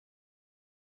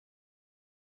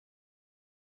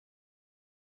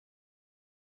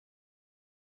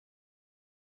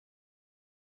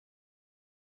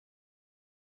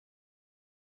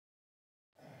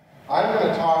I'm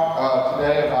going to talk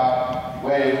today about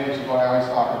Waves, which is what I always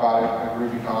talk about at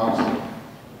RubyConf.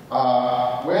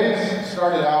 Waves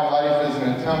started out life as an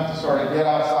attempt to sort of get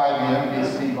outside the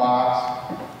MVC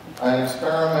box and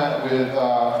experiment with,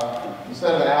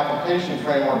 instead of an application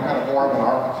framework, kind of more of an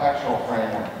architectural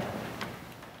framework.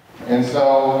 And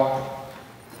so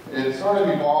it sort of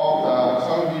evolved.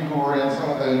 Some of you who were in some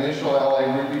of the initial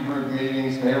LA Ruby group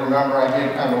meetings may remember I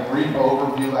gave kind of a brief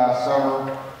overview last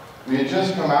summer. We had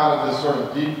just come out of this sort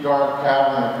of deep, dark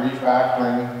cavern of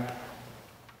refactoring,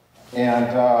 and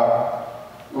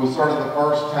it was sort of the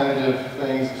first tentative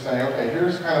things of saying, okay,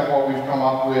 here's kind of what we've come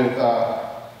up with,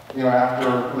 after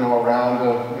a round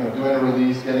of doing a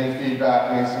release, getting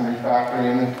feedback, doing some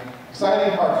refactoring. And the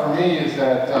exciting part for me is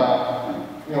that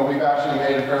we've actually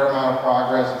made a fair amount of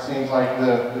progress. It seems like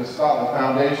the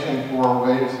foundation for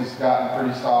Waves has gotten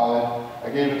pretty solid. I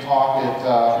gave a talk at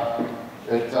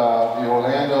the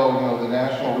Orlando, the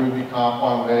National RubyConf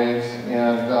on Waves,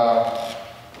 and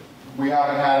we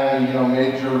haven't had any,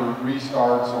 major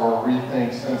restarts or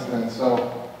rethinks since then.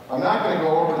 So I'm not going to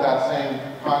go over that same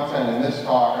content in this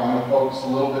talk. I'm going to focus a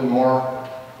little bit more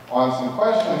on some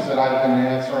questions that I've been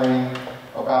answering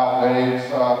about Waves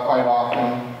quite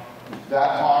often.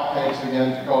 That talk, thanks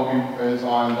again to Kobe, is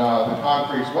on the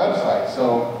Confreaks website.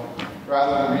 So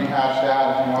rather than rehash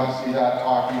that, if you want to see that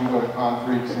talk, you can go to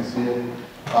Confreaks and see it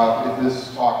if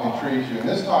this talk intrigues you. In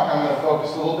this talk, I'm going to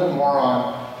focus a little bit more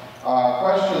on a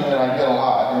question that I get a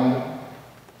lot. And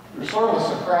there's sort of a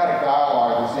Socratic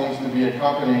dialogue that seems to be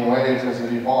accompanying Waves as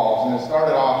it evolves. And it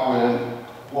started off with,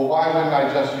 well, why wouldn't I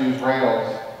just use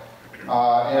Rails?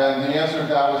 And the answer to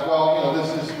that was, well, this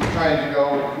is, we're trying to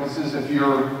go, this is if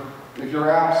your apps, if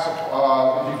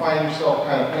you find yourself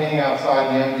kind of painting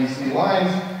outside the MVC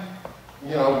lines,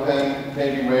 then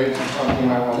maybe Waves is something you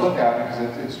might want to look at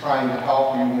because it's trying to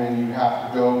help you when you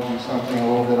have to go do something a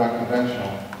little bit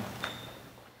unconventional.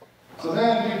 So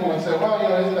then people would say, well,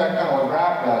 isn't that kind of what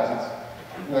RAP does?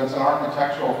 It's an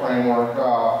architectural framework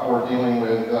for dealing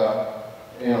with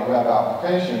web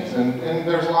applications. And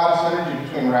there's a lot of synergy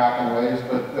between RAP and Waves,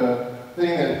 but the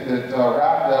thing that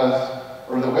RAP does,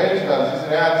 or that Waves does, is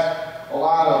it adds a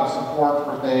lot of support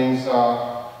for things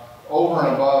over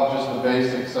and above just the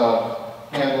basics of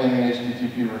handling an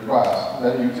HTTP request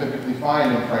that you typically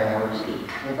find in frameworks.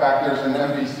 In fact, there's an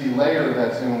MVC layer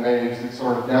that's in Waves that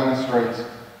sort of demonstrates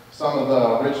some of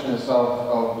the richness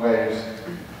of Waves.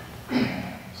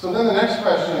 So then the next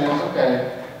question is,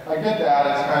 okay, I get that.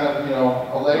 It's kind of,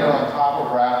 a layer on top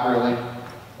of RAP, really,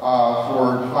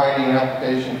 for defining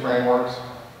application frameworks.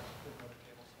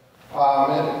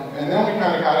 And then we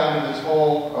kind of got into this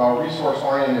whole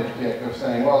resource-oriented kick of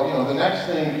saying, well, the next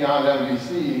thing beyond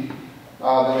MVC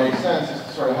that makes sense is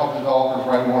to sort of help developers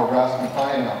write more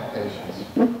REST-compliant applications.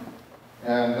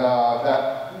 And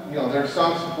there's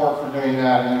some support for doing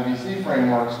that in MVC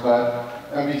frameworks, but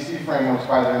MVC frameworks,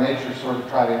 by their nature, sort of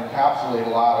try to encapsulate a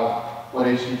lot of what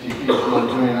HTTP is really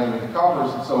doing under the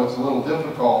covers, and so it's a little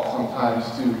difficult sometimes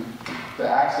to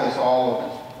access all of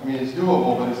it. I mean, it's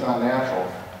doable, but it's not natural.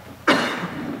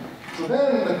 So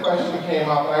then the question came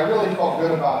up, and I really felt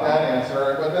good about that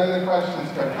answer, but then the questions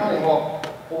kept coming, well,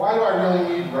 why do I really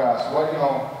need REST?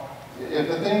 If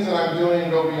the things that I'm doing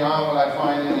go beyond what I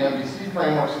find in the MVC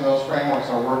frameworks, and those frameworks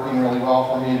are working really well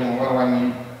for me, then what do I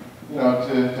need,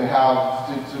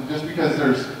 just because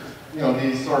there's,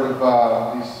 these sort of,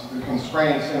 these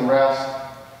constraints in REST,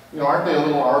 aren't they a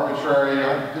little arbitrary?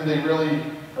 Are they really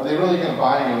going to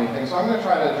buy me anything? So I'm going to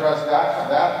try to address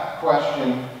that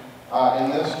question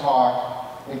in this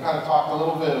talk, and kind of talk a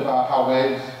little bit about how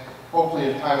Waves, hopefully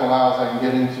if time allows, I can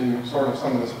get into sort of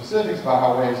some of the specifics about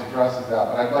how Waves addresses that.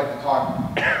 But I'd like to talk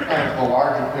kind of the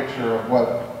larger picture of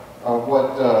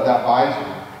what that buys you.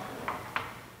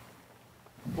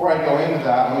 Before I go into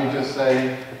that, let me just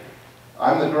say,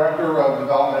 I'm the Director of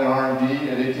Development and R&D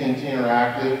at AT&T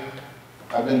Interactive.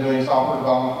 I've been doing software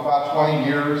development for about 20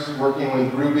 years, working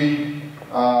with Ruby.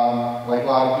 Like a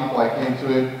lot of people, I came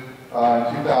to it in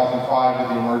 2005 with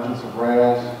the emergence of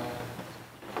Rails.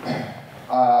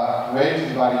 Waves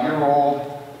is about a year old.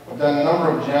 I've done a number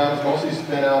of gems, mostly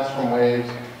spin-outs from Waves.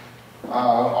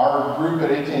 Our group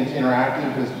at AT&T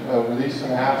Interactive has released some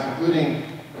apps, including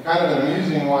kind of an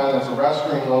amusing one that's a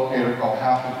restroom locator called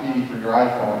Have to Pee for your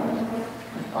iPhone.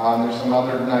 There's some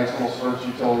other nice little search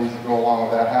utilities that go along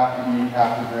with that, Have to Eat,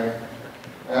 Have to Drink.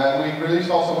 And we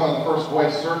released also one of the first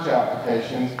voice search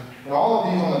applications. And all of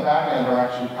these on the back end are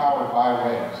actually powered by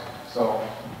Waves. So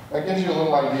that gives you a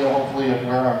little idea, hopefully, of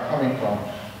where I'm coming from.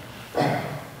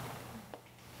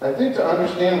 I think to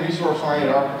understand resource-oriented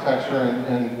architecture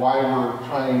and why we're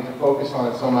trying to focus on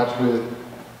it so much with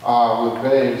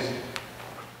Waves,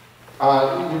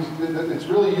 it's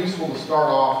really useful to start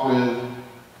off with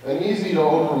an easy to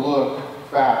overlook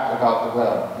fact about the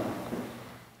web,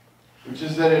 which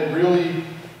is that it really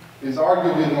is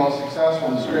arguably the most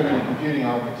successful distributed computing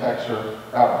architecture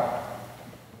ever.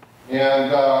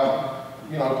 And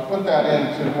to put that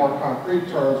into more concrete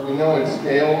terms, we know it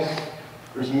scales.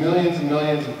 There's millions and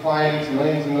millions of clients,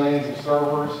 millions and millions of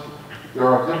servers. There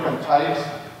are different types,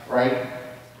 right?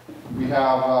 We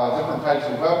have different types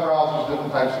of web browsers,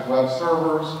 different types of web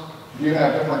servers. You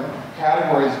have different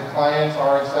categories of clients,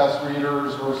 RSS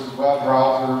readers versus web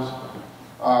browsers.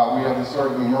 We have this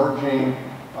sort of emerging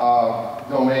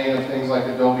domain of things like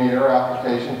Adobe Air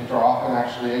applications, which are often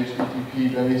actually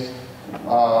HTTP-based,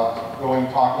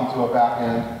 talking to a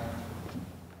backend.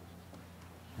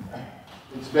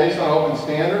 It's based on open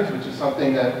standards, which is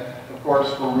something that, of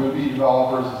course, for Ruby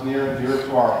developers is near and dear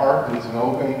to our heart. It's an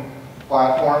open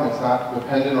platform. It's not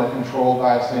dependent or controlled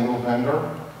by a single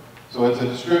vendor. So it's a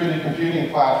distributed computing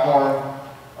platform,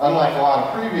 unlike a lot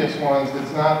of previous ones,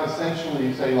 that's not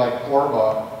essentially, say, like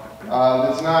Corba.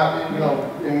 It's not,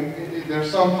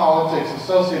 there's some politics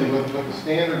associated with it, but the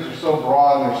standards are so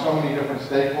broad and there's so many different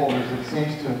stakeholders that it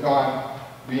seems to have gone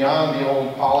beyond the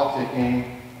old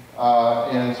politicking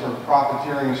and sort of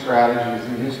profiteering strategies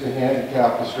that used to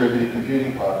handicap distributed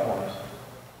computing platforms.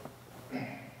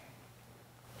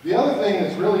 The other thing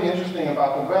that's really interesting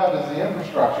about the web is the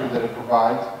infrastructure that it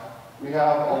provides. We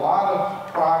have a lot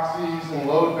of proxies and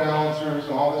load balancers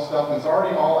and all this stuff, and it's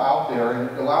already all out there, and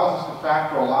it allows us to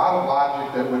factor a lot of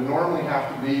logic that would normally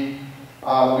have to be,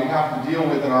 we have to deal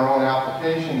with in our own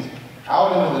applications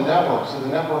out into the network, so the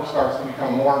network starts to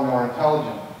become more and more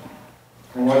intelligent.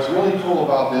 And what's really cool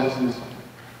about this is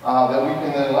that we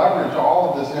can then leverage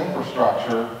all of this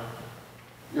infrastructure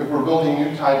if we're building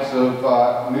new types of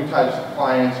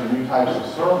clients or new types of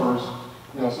servers.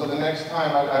 So the next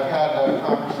time, I've had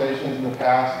conversations in the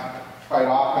past quite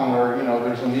often where,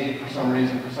 there's a need for some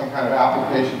reason for some kind of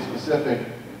application-specific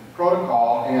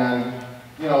protocol, and,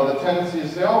 the tendency is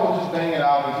to say, oh, we'll just bang it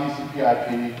out in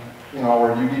TCP/IP,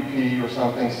 or UDP or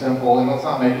something simple, and let's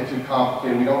not make it too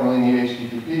complicated. We don't really need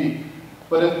HTTP.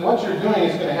 But if what you're doing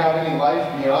is going to have any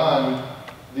life beyond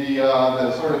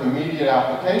the sort of immediate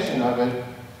application of it,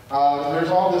 there's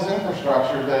all this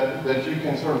infrastructure that you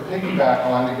can sort of piggyback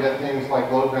on to get things like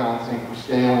load balancing for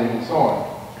scaling and so on.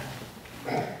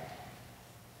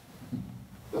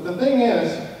 But the thing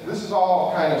is, this is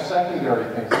all kind of secondary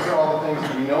things. These are all the things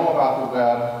that we know about the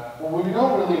web. Well, what we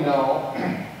don't really know,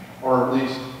 or at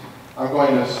least I'm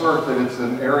going to assert that it's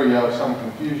an area of some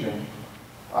confusion.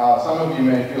 Some of you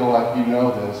may feel like you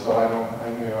know this, so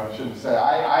I shouldn't say.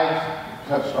 I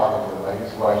have struggled with it, I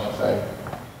guess is what I should say.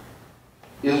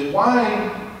 Is why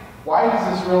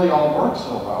does this really all work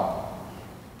so well?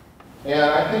 And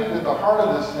I think that the heart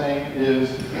of this thing is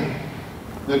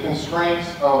the constraints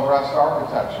of REST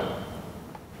architecture.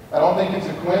 I don't think it's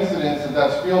a coincidence that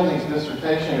that's Fielding's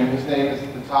dissertation, and his name is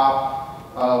at the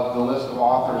top of the list of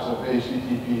authors of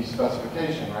HTTP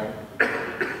specification, right?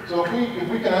 So if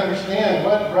we can understand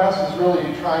what REST is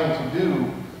really trying to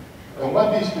do, and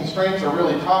what these constraints are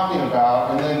really talking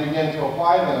about, and then begin to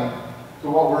apply them to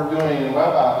what we're doing in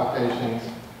web applications,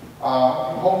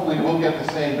 hopefully we'll get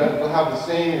the same, we'll have the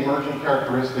same emerging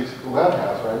characteristics that the web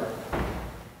has, right?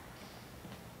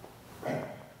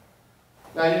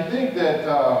 Now you'd think that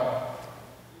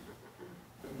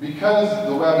because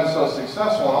the web is so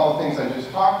successful and all the things I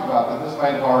just talked about, that this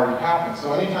might have already happened.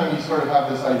 So anytime you sort of have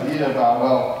this idea about,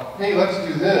 well, hey, let's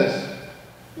do this,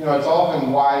 it's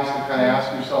often wise to kind of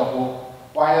ask yourself, well,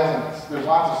 why hasn't, there's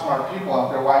lots of smart people out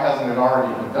there, why hasn't it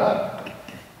already been done?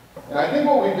 And I think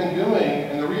what we've been doing,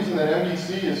 and the reason that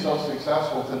MVC is so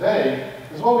successful today,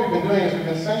 is what we've been doing is we've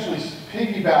been essentially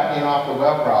piggybacking off the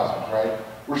web browsers, right?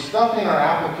 We're stuffing our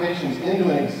applications into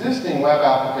an existing web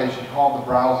application called the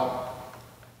browser.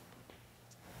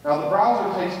 Now the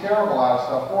browser takes care of a lot of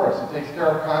stuff for us. It takes care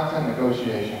of content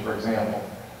negotiation, for example.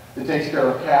 It takes care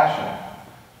of caching.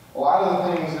 A lot of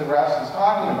the things that REST is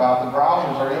talking about, the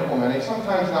browsers are implementing,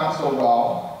 sometimes not so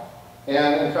well.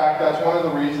 And in fact, that's one of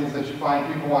the reasons that you find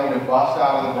people wanting to bust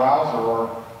out of the browser,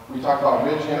 or we talk about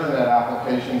rich internet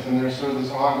applications, and there's sort of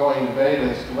this ongoing debate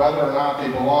as to whether or not they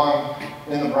belong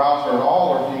in the browser at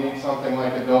all, or if you need something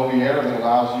like Adobe Air that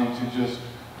allows you to just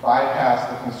bypass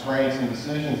the constraints and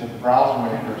decisions that the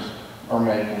browser makers are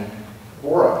making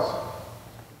for us.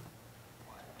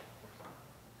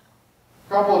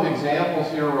 A couple of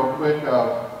examples here real quick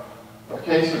of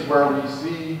cases where we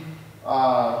see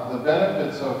the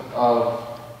benefits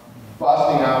of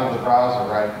busting out of the browser,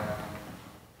 right?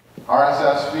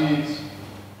 RSS feeds,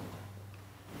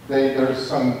 there's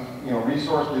some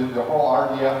resource, the whole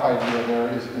RDF idea there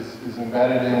is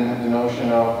embedded in the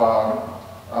notion of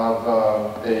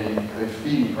a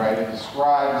feed, right? It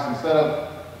describes, instead of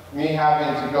me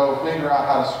having to go figure out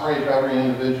how to scrape every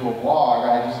individual blog,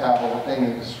 I just have a thing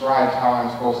that describes how I'm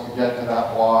supposed to get to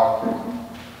that blog,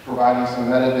 providing some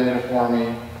metadata for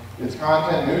me. It's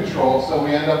content neutral, so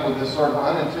we end up with this sort of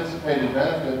unanticipated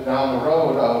benefit down the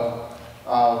road of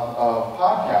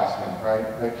podcasting, right?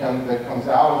 That comes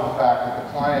out of the fact that the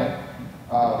client,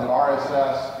 that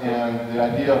RSS and the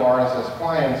idea of RSS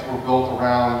clients were built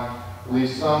around at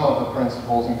least some of the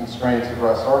principles and constraints of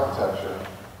REST architecture.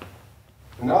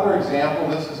 Another example,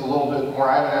 this is a little bit more,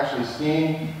 I haven't actually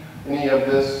seen any of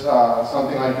this,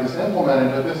 something like this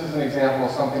implemented, but this is an example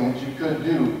of something that you could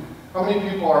do. How many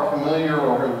people are familiar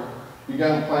or have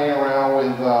begun playing around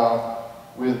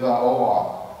with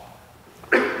OAuth?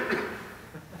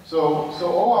 So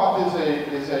OAuth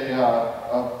is a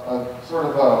sort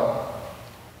of a,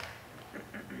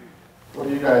 what are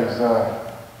you guys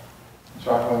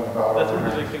chuckling about? That's one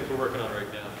of the big things we're working on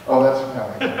right now. Oh, that's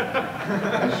coming.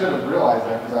 I should have realized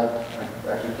that because I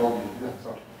actually told you to do it.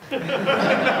 So.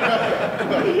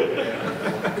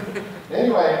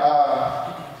 Anyway,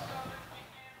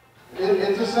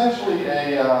 it's essentially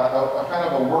a kind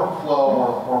of a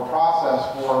workflow or process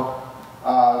for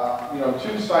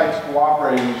two sites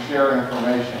cooperating to share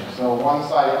information. So one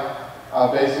site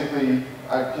basically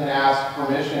can ask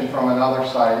permission from another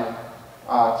site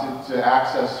to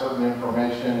access certain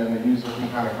information, and the user can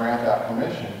kind of grant that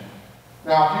permission.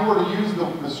 Now, if you were to use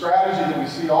the strategy that we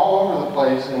see all over the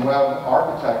place in web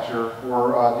architecture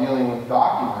for dealing with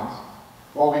documents,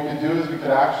 what we could do is we could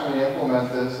actually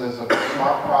implement this as a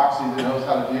smart proxy that knows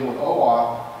how to deal with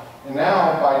OAuth. And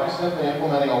now, by just simply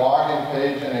implementing a login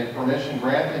page and a permission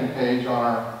granting page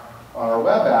on our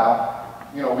web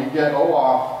app, we get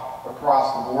OAuth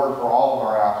across the board for all of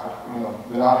our apps,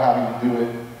 without having to do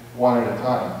it one at a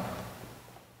time.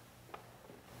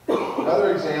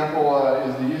 Another example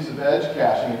is the use of edge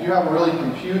caching. If you have a really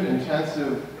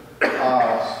compute-intensive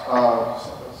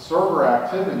server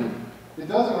activity, it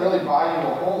doesn't really buy you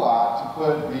a whole lot to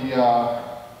put the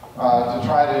to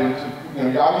try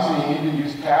to obviously you need to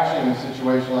use caching in a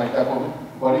situation like that,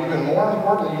 but even more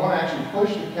importantly, you want to actually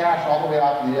push the cache all the way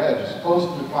out to the edge, as close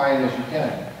to the client as you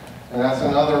can. And that's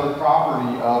another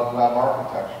property of web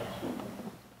architectures.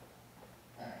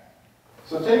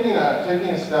 So taking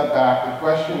a step back, the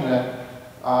question that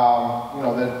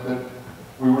that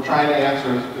we were trying to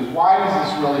answer is why does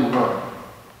this really work?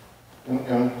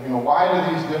 And why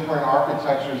do these different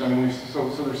architectures? I mean, so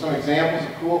there's some examples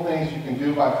of cool things you can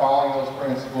do by following those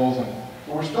principles,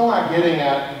 but we're still not getting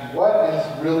at what is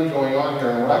really going on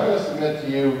here. And what I'm going to submit to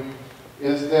you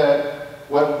is that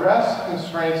what REST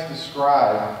constraints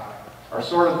describe are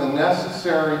sort of the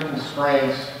necessary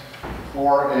constraints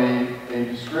for a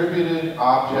distributed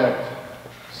object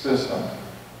system.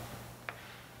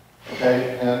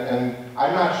 Okay, and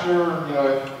I'm not sure,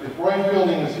 if Roy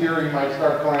Fielding was here, he might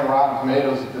start throwing rotten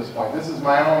tomatoes at this point. This is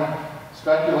my own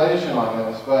speculation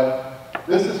on this, but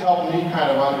this has helped me kind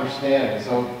of understand it.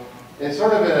 So it's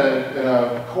sort of in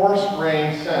a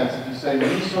coarse-grained sense. If you say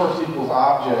resource equals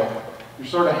object, you're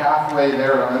sort of halfway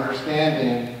there to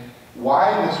understanding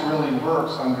why this really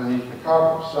works underneath the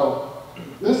cover. So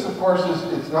this, of course,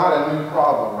 it's not a new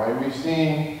problem, right? We've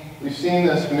seen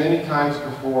this many times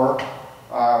before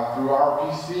through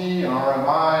RPC and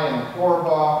RMI and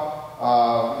Corva,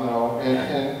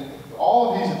 and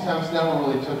all of these attempts never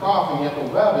really took off, and yet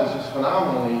the web is just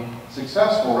phenomenally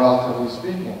successful, relatively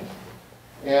speaking.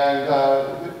 And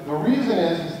the reason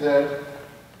is that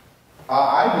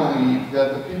I believe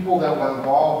that the people that were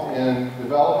involved in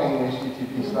developing the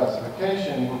HTTP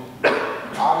specification were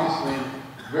obviously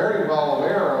very well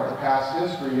aware of the past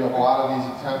history of a lot of these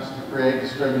attempts to create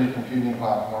distributed computing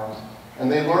platforms, and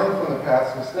they learned from the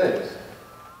past mistakes.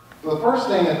 So the first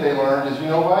thing that they learned is, you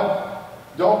know what?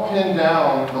 Don't pin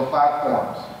down the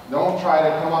platforms. Don't try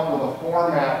to come up with a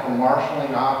format for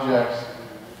marshalling objects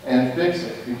and fix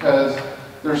it, because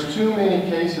there's too many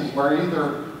cases where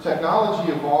either technology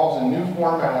evolves and new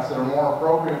formats that are more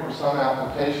appropriate for some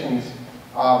applications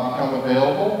become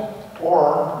available,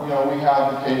 or we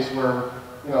have the case where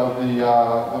the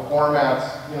formats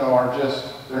are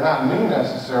just, they're not new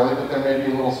necessarily, but they may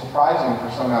be a little surprising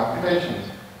for some applications.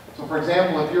 So for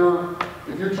example, if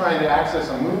you're trying to access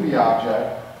a movie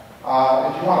object,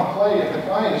 if you want to play, if the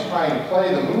client is trying to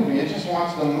play the movie, it just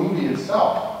wants the movie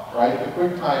itself, right? The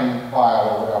QuickTime file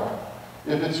or whatever.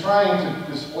 If it's trying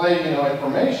to display,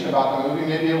 information about the movie,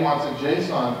 maybe it wants a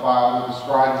JSON file that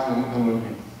describes the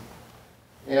movie.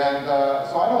 And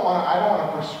so I don't want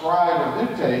to prescribe or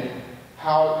dictate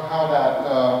how that,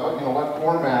 what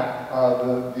format,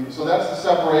 so that's the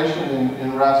separation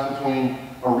in REST between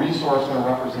a resource and a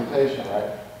representation,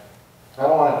 right? I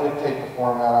don't want to dictate the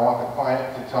format, I want the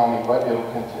client to tell me what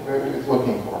it's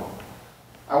looking for.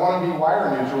 I want to be wire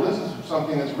neutral. This is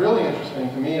something that's really interesting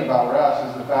to me about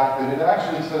REST, is the fact that it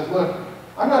actually says, look,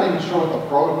 I'm not even sure what the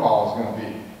protocol is going to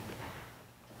be.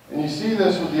 And you see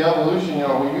this with the evolution,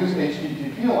 we use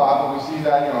HTTP a lot, but we see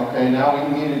that, okay, now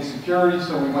we needed security,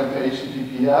 so we went to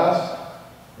HTTPS.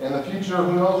 In the future,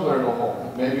 who knows what it'll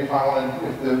hold. Maybe if I want to,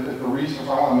 if the resource,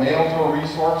 I want to mail to a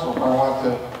resource, or if I want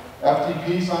to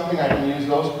FTP something, I can use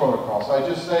those protocols. So I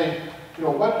just say,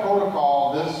 what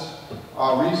protocol this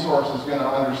resource is going to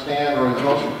understand or is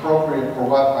most appropriate for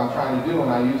what I'm trying to do, and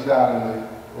I use that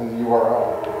in the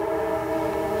URL.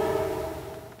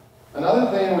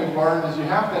 Another thing we've learned is you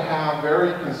have to have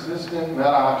very consistent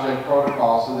meta-object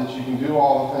protocols so that you can do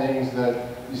all the things that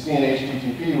you see in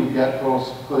HTTP with get,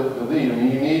 post, click, delete. I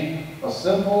mean, you need a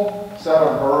simple set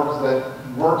of verbs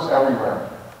that works everywhere.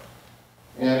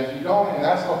 And if you don't, and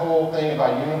that's the whole thing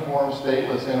about uniform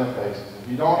stateless interfaces. If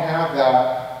you don't have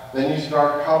that, then you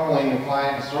start coupling the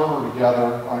client and server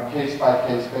together on a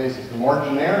case-by-case basis. The more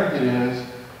generic it is,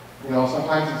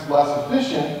 sometimes it's less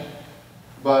efficient,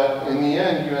 but in the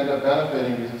end, you end up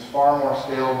benefiting because it's far more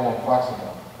scalable and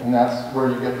flexible. And that's where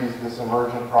you get this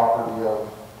emergent property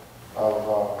of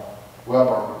web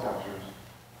architectures.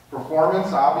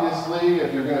 Performance, obviously,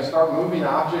 if you're going to start moving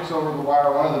objects over the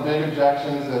wire, one of the big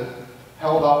objections that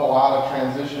held up a lot of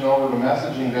transition over to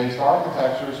messaging-based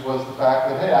architectures was the fact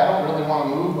that, hey, I don't really want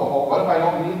to move the whole, what if I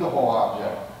don't need the whole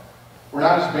object? We're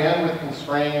not as bandwidth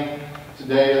constrained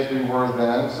today as we were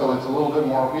then, so it's a little bit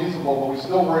more feasible, but we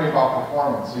still worry about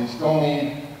performance. So you still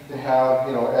need to have,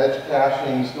 edge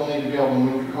caching, you still need to be able to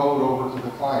move code over to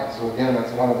the client. So again,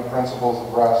 that's one of the principles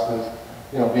of REST is,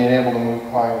 being able to move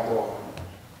client over.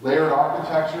 Layered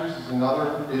architectures is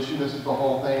another issue. This is the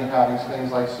whole thing of having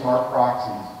things like smart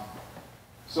proxies.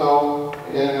 So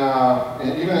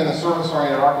even in the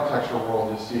service-oriented architecture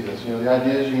world, you see this. The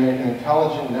idea is you make an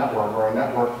intelligent network or a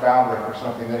network fabric or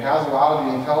something that has a lot of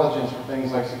the intelligence for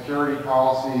things like security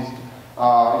policies,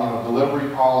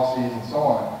 delivery policies, and so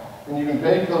on. And you can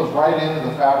bake those right into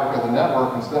the fabric of the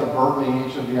network instead of burdening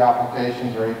each of the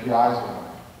applications or APIs with them.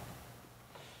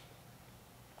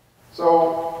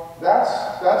 So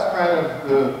that's kind of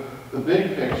the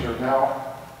big picture. Now,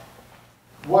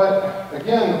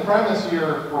 again, the premise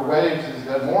here for Waves is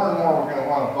that more and more we're going to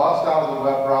want to bust out of the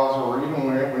web browser, or even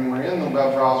when we're in the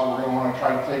web browser, we're going to want to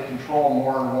try to take control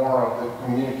more and more of the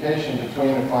communication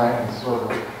between the client and the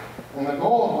server. And the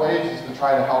goal of Waves is to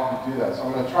try to help you do that. So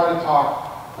I'm going to try to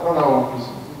talk, I don't know,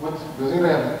 does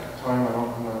anybody have time?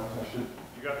 I should.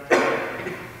 You got 10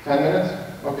 minutes. 10 minutes?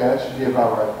 Okay, that should be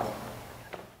about right.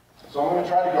 So I'm going to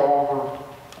try to go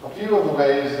over a few of the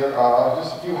ways,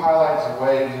 just a few highlights of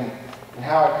Waves and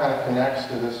how it kind of connects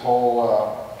to this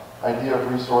whole idea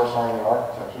of resource-oriented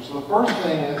architecture. So the first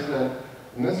thing is that,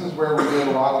 and this is where we did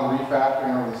a lot of the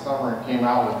refactoring over the summer and came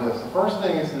out with this. The first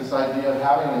thing is this idea of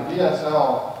having a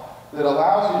DSL that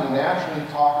allows you to naturally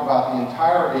talk about the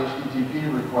entire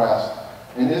HTTP request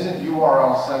and isn't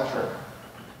URL-centric.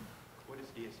 What is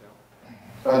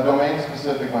DSL?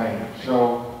 Domain-specific language.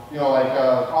 So,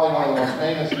 probably one of the most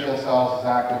famous DSLs is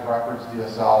Active Records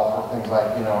DSL for things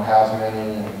like, has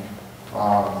many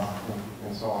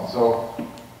and so on. So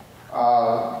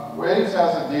Waves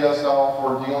has a DSL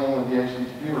for dealing with the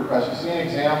HTTP request. You see an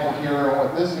example here, and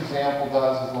what this example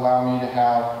does is allow me to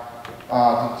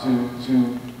have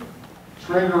to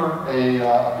trigger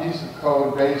a piece of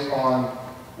code based on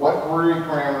what query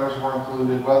parameters were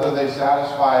included, whether they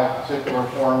satisfy a particular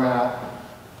format,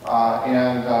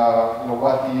 and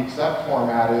what the accept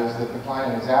format is that the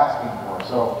client is asking for.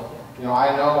 So,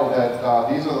 I know that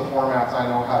these are the formats I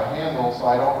know how to handle, so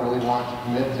I don't really want to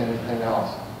commit to anything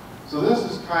else. So this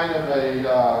is kind of a,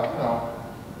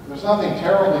 there's nothing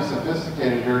terribly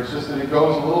sophisticated here. It's just that it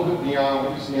goes a little bit beyond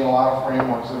what you see in a lot of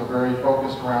frameworks that are very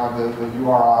focused around the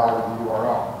URI or the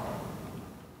URL.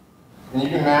 And you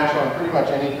can match on pretty much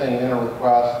anything in a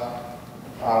request.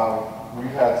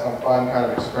 We've had some fun kind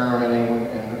of experimenting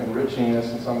and enriching this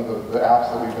in some of the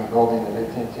apps that we've been building at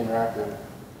AT&T Interactive.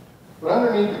 But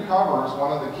underneath the covers,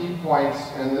 one of the key points,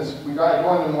 and this we got to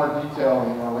go into more detail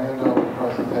in the Orlando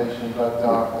presentation, but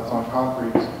it's on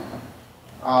concrete.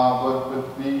 But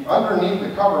underneath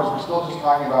the covers, we're still just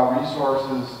talking about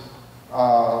resources,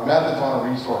 methods on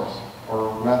a resource,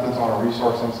 or methods on a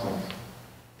resource instance.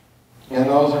 And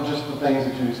those are just the things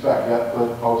that you'd expect, get,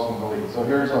 put, post, and delete. So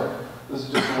this is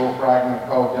just a little fragment of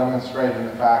code demonstrating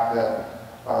the fact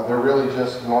that They're really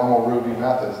just normal Ruby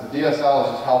methods. The DSL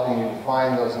is just helping you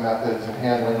define those methods and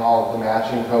handling all of the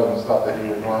matching code and stuff that you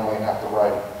would normally have to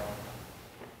write.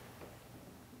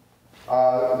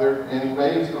 In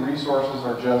Waves, the resources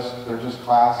are just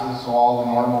classes, so all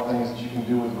the normal things that you can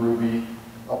do with Ruby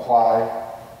apply.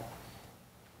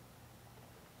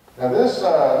 Now this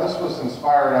was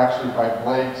inspired actually by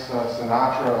Blake's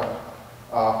Sinatra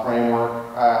framework.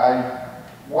 I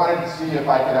wanted to see if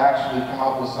I could actually come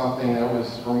up with something that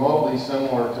was remotely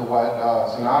similar to what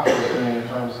Sinatra was doing in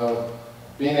terms of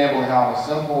being able to have a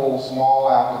simple,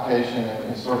 small application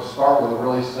and sort of start with a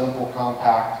really simple,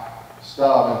 compact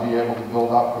stub and be able to build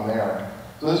up from there.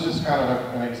 So this is just kind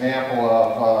of an example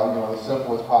of the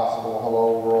simplest possible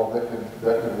hello world that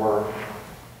could work.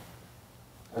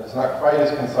 And it's not quite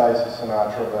as concise as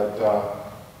Sinatra, but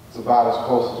it's about as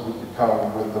close as we could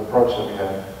come with the approach that we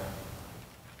had.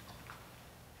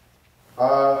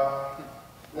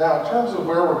 Now, in terms of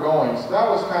where we're going, so that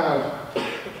was kind of,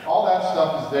 all that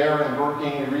stuff is there and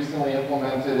working. We recently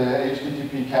implemented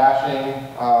HTTP caching.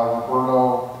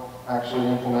 Roberto actually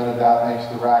implemented that thanks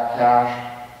to Rack Cache.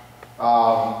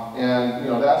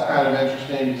 And that's kind of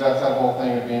interesting because that's that whole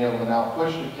thing of being able to now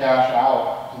push the cache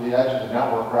out to the edge of the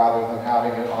network rather than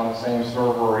having it on the same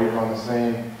server or even on the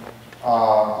same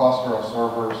cluster of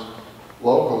servers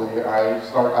locally. I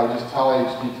just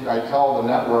tell the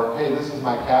network, hey, this is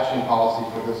my caching policy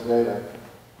for this data.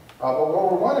 But where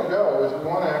we want to go is we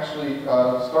want to actually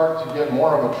start to get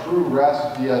more of a true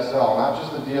REST DSL, not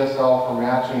just a DSL for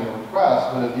matching the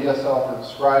request, but a DSL for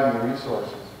describing the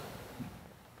resources.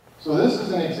 So this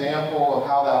is an example of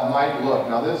how that might look.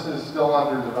 Now this is still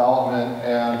under development,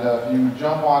 and if you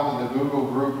jump onto the Google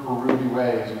group for Ruby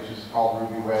Waves, which is called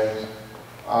Ruby Waves,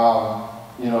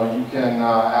 you can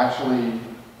actually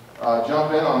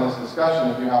jump in on this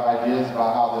discussion if you have ideas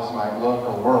about how this might look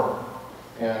or work.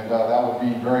 And that would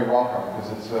be very welcome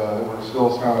because we're still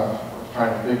kind of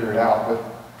trying to figure it out. But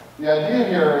the idea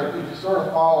here, if you sort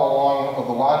of follow along with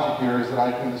the logic here, is that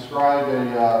I can describe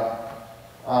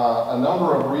a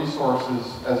number of resources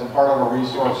as a part of a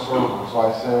resource server. So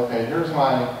I say, okay, here's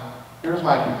my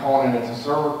component. It's a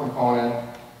server component,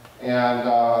 and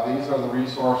these are the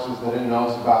resources that it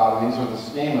knows about, and these are the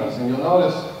schemas. And you'll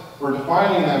notice we're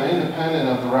defining them independent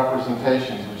of the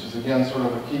representations, which is again sort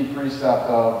of a key precept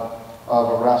of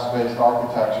a REST-based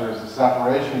architecture, is the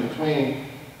separation between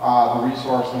the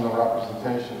resource and the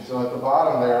representation. So at the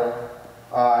bottom there,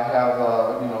 I have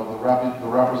the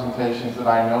representations that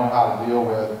I know how to deal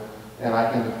with, and I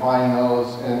can define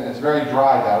those, and it's very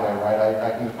dry that way, right?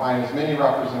 I can define as many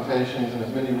representations and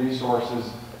as many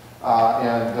resources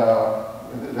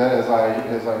that as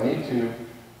I need to,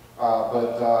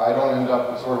 but I don't end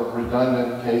up with sort of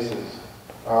redundant cases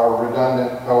or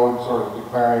redundant code sort of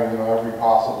declaring every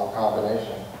possible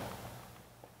combination.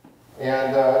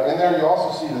 And in there you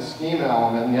also see the schema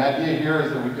element. And the idea here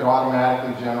is that we could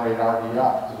automatically generate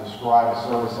RDF to describe a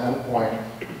service endpoint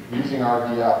using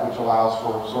RDF, which allows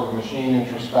for sort of machine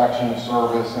introspection of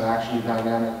service and actually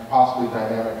possibly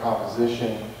dynamic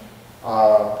composition,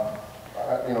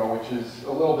 which is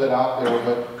a little bit out there,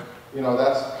 but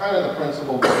that's kind of the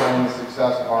principle behind the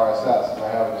success of RSS. Is I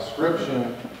have a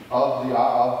description of the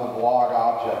blog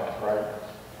object, right,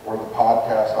 or the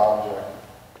podcast object.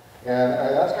 And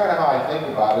that's kind of how I think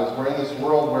about it, is we're in this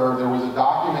world where there was a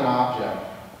document object,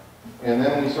 and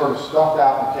then we sort of stuffed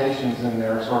applications in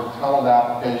there, sort of tunneled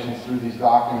applications through these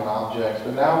document objects.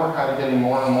 But now we're kind of getting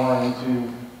more and more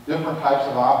into different types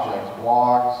of objects,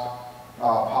 blogs,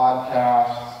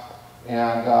 podcasts,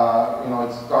 and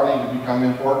it's starting to become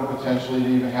important potentially to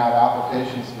even have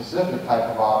application-specific type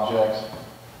of objects.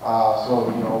 I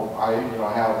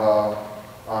have a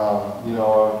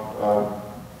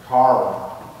car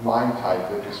MIME type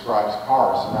that describes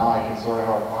cars. So now I can sort of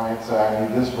have a client say, I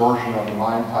need this version of the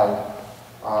MIME type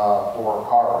for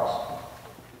cars.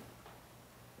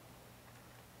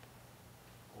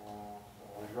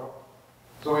 There we go.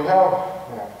 So we have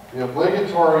the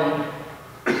obligatory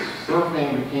surfing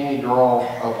bikini girl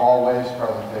of all waves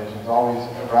presentations. Always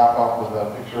wrap up with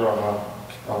a picture of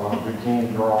a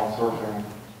bikini girl surfing.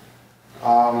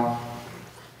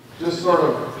 Just sort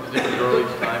of. Is it a different girl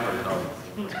each time or no?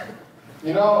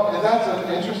 That's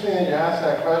interesting that you asked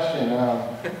that question.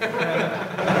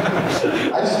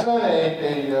 I spent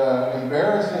an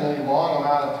embarrassingly long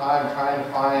amount of time trying to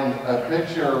find a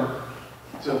picture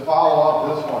to follow up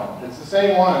this one. It's the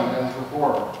same one as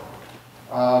before.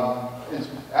 It's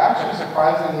actually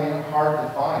surprisingly hard to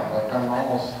find. Like, I'm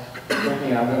almost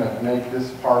thinking I'm going to make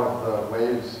this part of the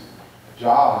Waves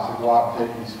job is to go out and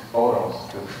take these photos.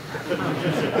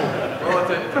 Well,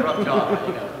 it's a rough job,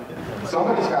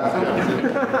 Somebody's got to do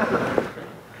it.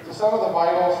 some of the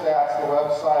vital stats, the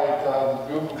website, the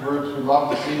Google groups, we'd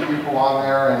love to see people on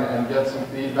there and get some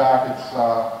feedback. It's,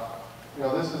 you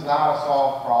know, this is not a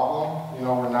solved problem. You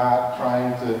know, we're not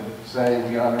trying to say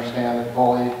we understand it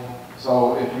fully.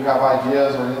 So if you have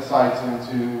ideas or insights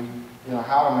into, you know,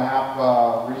 how to map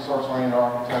resource-oriented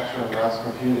architecture and REST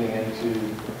computing into,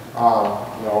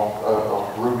 you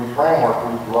know, a Ruby framework,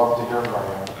 we'd love to hear from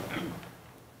you.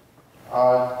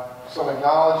 Some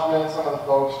acknowledgments, some of the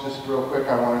folks, just real quick,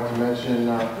 I wanted to mention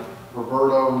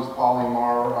Roberto, who's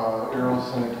Polymar, Eros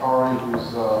Sinikari,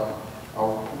 who's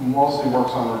mostly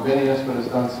works on Rubinius, but has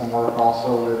done some work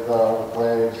also with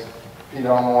Waves, Pete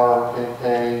Elmore,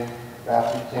 KK,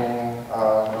 Matthew King,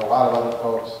 and a lot of other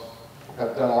folks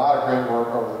have done a lot of great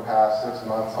work over the past 6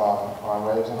 months on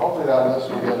Waves, and hopefully that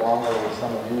list will get longer with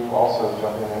some of you also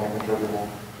jumping in and contributing.